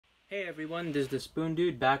Hey everyone, this is the Spoon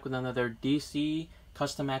Dude back with another DC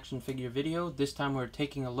custom action figure video. This time we're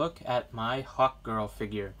taking a look at my Hawkgirl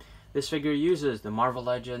figure. This figure uses the Marvel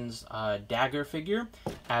Legends dagger figure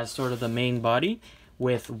as sort of the main body,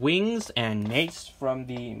 with wings and mace from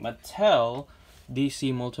the Mattel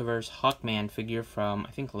DC Multiverse Hawkman figure from,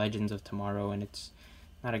 I think, Legends of Tomorrow, and it's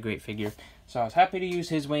not a great figure. So I was happy to use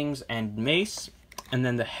his wings and mace, and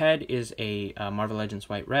then the head is a Marvel Legends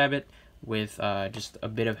White Rabbit with just a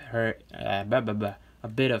bit of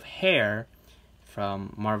hair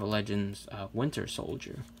from Marvel Legends Winter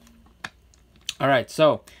Soldier. Alright,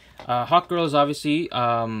 so Hawkgirl is obviously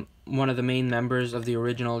one of the main members of the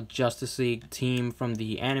original Justice League team from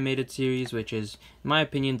the animated series, which is, in my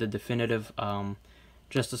opinion, the definitive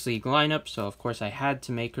Justice League lineup. So of course I had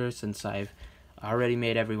to make her since I've already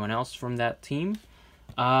made everyone else from that team.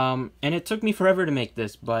 And it took me forever to make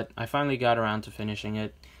this, but I finally got around to finishing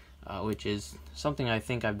it. Which is something I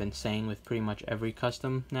think I've been saying with pretty much every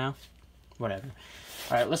custom now. Whatever.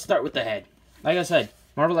 Alright, let's start with the head. Like I said,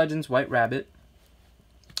 Marvel Legends White Rabbit.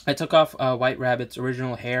 I took off White Rabbit's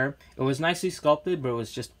original hair. It was nicely sculpted, but it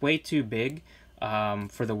was just way too big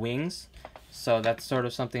for the wings. So that's sort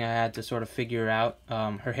of something I had to sort of figure out.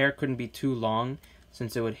 Her hair couldn't be too long,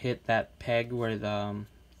 since it would hit that peg where the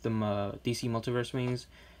DC Multiverse wings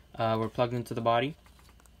were plugged into the body.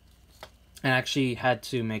 And I actually had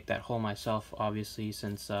to make that hole myself, obviously,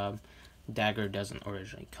 since Dagger doesn't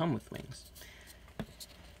originally come with wings.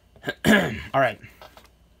 Alright.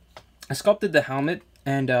 I sculpted the helmet,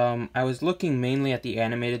 and I was looking mainly at the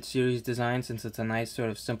animated series design, since it's a nice sort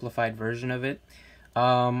of simplified version of it.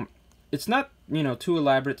 It's not, you know, too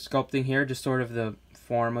elaborate sculpting here, just sort of the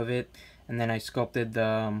form of it. And then I sculpted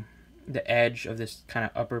the edge of this kind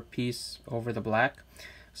of upper piece over the black.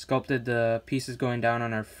 Sculpted the pieces going down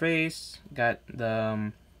on her face, got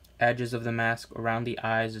the edges of the mask around the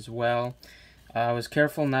eyes as well. I was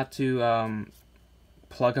careful not to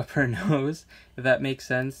plug up her nose, if that makes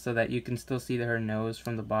sense, so that you can still see her nose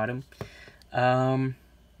from the bottom. And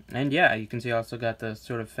yeah, you can see I also got the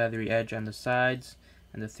sort of feathery edge on the sides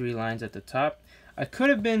and the 3 lines at the top. I could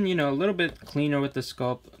have been, you know, a little bit cleaner with the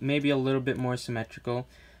sculpt, maybe a little bit more symmetrical.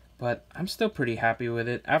 But I'm still pretty happy with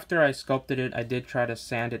it. After I sculpted it, I did try to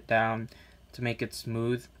sand it down to make it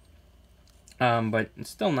smooth. But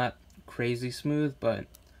it's still not crazy smooth, but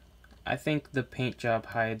I think the paint job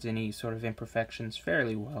hides any sort of imperfections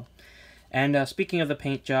fairly well. And speaking of the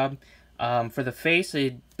paint job, for the face,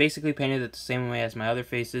 I basically painted it the same way as my other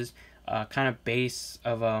faces. Kind of base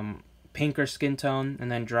of pinker skin tone,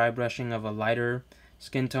 and then dry brushing of a lighter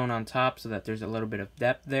skin tone on top so that there's a little bit of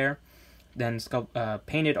depth there. Then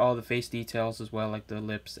painted all the face details as well, like the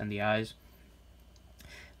lips and the eyes.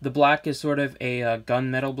 The black is sort of a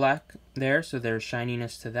gunmetal black there, so there's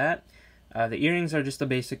shininess to that. The earrings are just a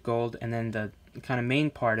basic gold, and then the kind of main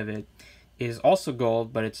part of it is also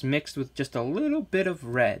gold, but it's mixed with just a little bit of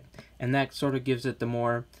red, and that sort of gives it the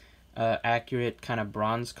more accurate kind of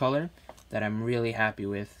bronze color that I'm really happy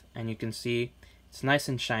with. And you can see it's nice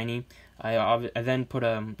and shiny. I then put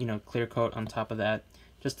a clear coat on top of that,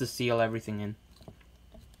 just to seal everything in.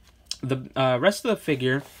 The rest of the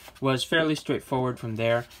figure was fairly straightforward from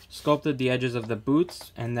there. Sculpted the edges of the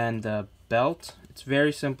boots and then the belt. It's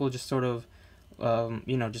very simple, just sort of,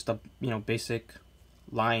 just a basic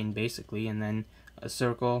line basically, and then a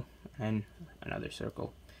circle and another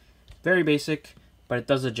circle. Very basic, but it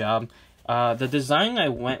does the job. The design I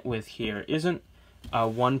went with here isn't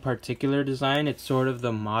one particular design. It's sort of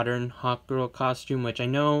the modern Hawkgirl costume, which I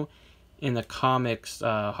know in the comics,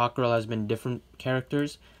 Hawkgirl has been different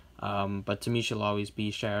characters, but to me she'll always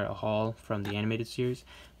be Shara Hall from the animated series.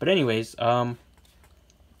 But anyways, I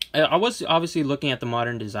was obviously looking at the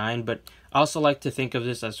modern design, but I also like to think of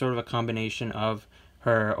this as sort of a combination of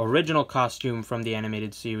her original costume from the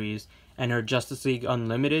animated series and her Justice League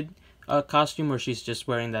Unlimited costume, where she's just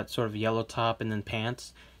wearing that sort of yellow top and then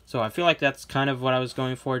pants. So I feel like that's kind of what I was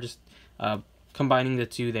going for, just combining the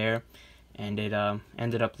two there. And it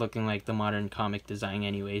ended up looking like the modern comic design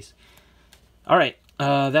anyways. Alright,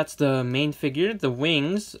 that's the main figure. The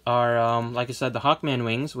wings are, like I said, the Hawkman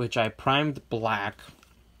wings, which I primed black.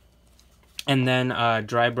 And then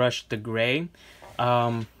dry brushed the gray.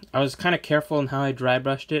 I was kind of careful in how I dry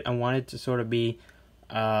brushed it. I wanted to sort of be,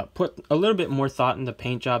 put a little bit more thought in the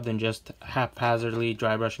paint job than just haphazardly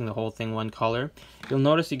dry brushing the whole thing one color. You'll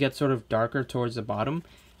notice it gets sort of darker towards the bottom,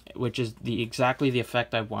 which is exactly the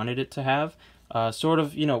effect I wanted it to have. Sort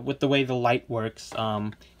of, with the way the light works,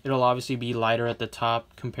 it'll obviously be lighter at the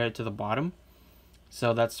top compared to the bottom.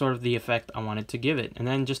 So that's sort of the effect I wanted to give it. And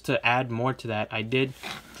then just to add more to that, I did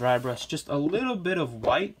dry brush just a little bit of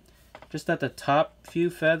white just at the top few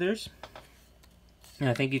feathers. And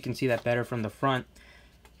I think you can see that better from the front.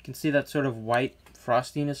 You can see that sort of white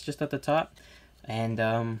frostiness just at the top.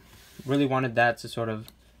 And really wanted that to sort of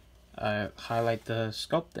highlight the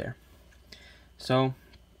sculpt there. So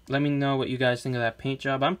let me know what you guys think of that paint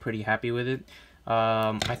job. I'm pretty happy with it.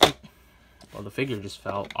 I think, well, the figure just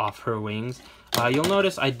fell off her wings. You'll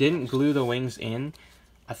notice I didn't glue the wings in.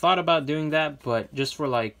 I thought about doing that, but just for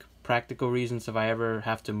like practical reasons, if I ever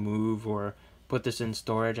have to move or put this in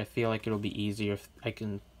storage, I feel like it'll be easier if I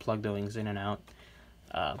can plug the wings in and out.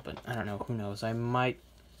 But I don't know, who knows. I might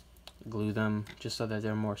glue them just so that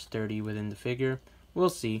they're more sturdy within the figure. We'll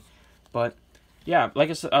see. But yeah, like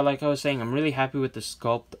I was saying, I'm really happy with the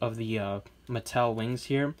sculpt of the Mattel wings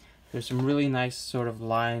here. There's some really nice sort of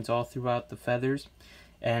lines all throughout the feathers,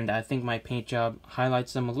 and I think my paint job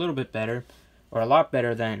highlights them a little bit better, or a lot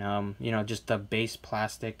better than you know, just the base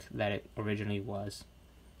plastic that it originally was.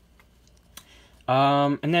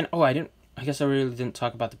 And then I guess I really didn't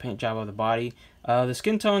talk about the paint job of the body. The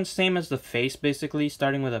skin tone, same as the face basically,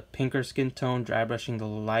 starting with a pinker skin tone, dry brushing the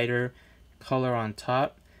lighter color on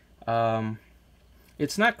top.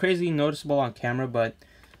 It's not crazy noticeable on camera, but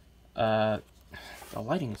the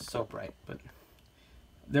lighting is so bright, but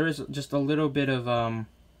there is just a little bit of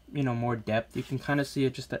you know, more depth. You can kind of see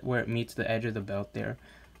it just where it meets the edge of the belt there.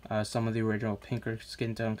 Some of the original pinker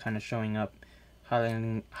skin tone kind of showing up,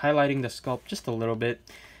 highlighting the sculpt just a little bit.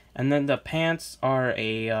 And then the pants are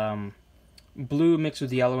a blue mixed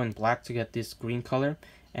with yellow and black to get this green color.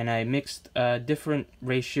 And I mixed different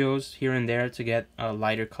ratios here and there to get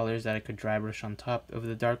lighter colors that I could dry brush on top of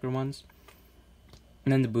the darker ones.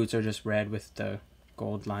 And then the boots are just red with the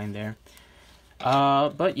gold line there.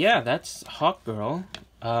 But yeah, that's Hawkgirl.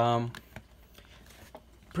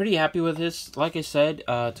 Pretty happy with this. Like I said,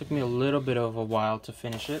 it took me a little bit of a while to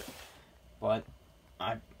finish it, but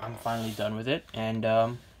I'm finally done with it,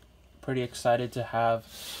 and pretty excited to have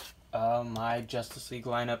my Justice League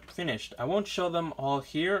lineup finished. I won't show them all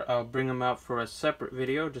here. I'll bring them out for a separate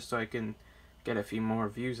video just so I can get a few more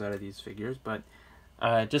views out of these figures. But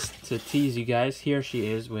just to tease you guys, here she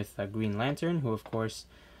is with Green Lantern, who of course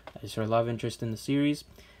is her love interest in the series.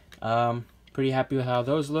 Pretty happy with how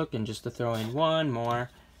those look, and just to throw in one more,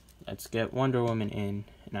 let's get Wonder Woman in,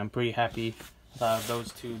 and I'm pretty happy with how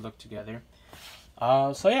those two look together.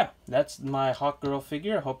 So yeah, that's my Hawkgirl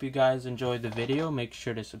figure. I hope you guys enjoyed the video. Make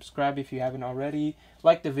sure to subscribe if you haven't already.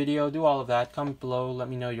 Like the video, do all of that. Comment below, let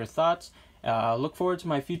me know your thoughts. Look forward to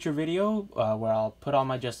my future video where I'll put all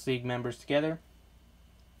my Justice League members together.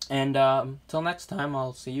 And till next time,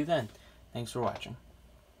 I'll see you then. Thanks for watching.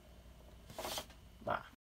 Bye.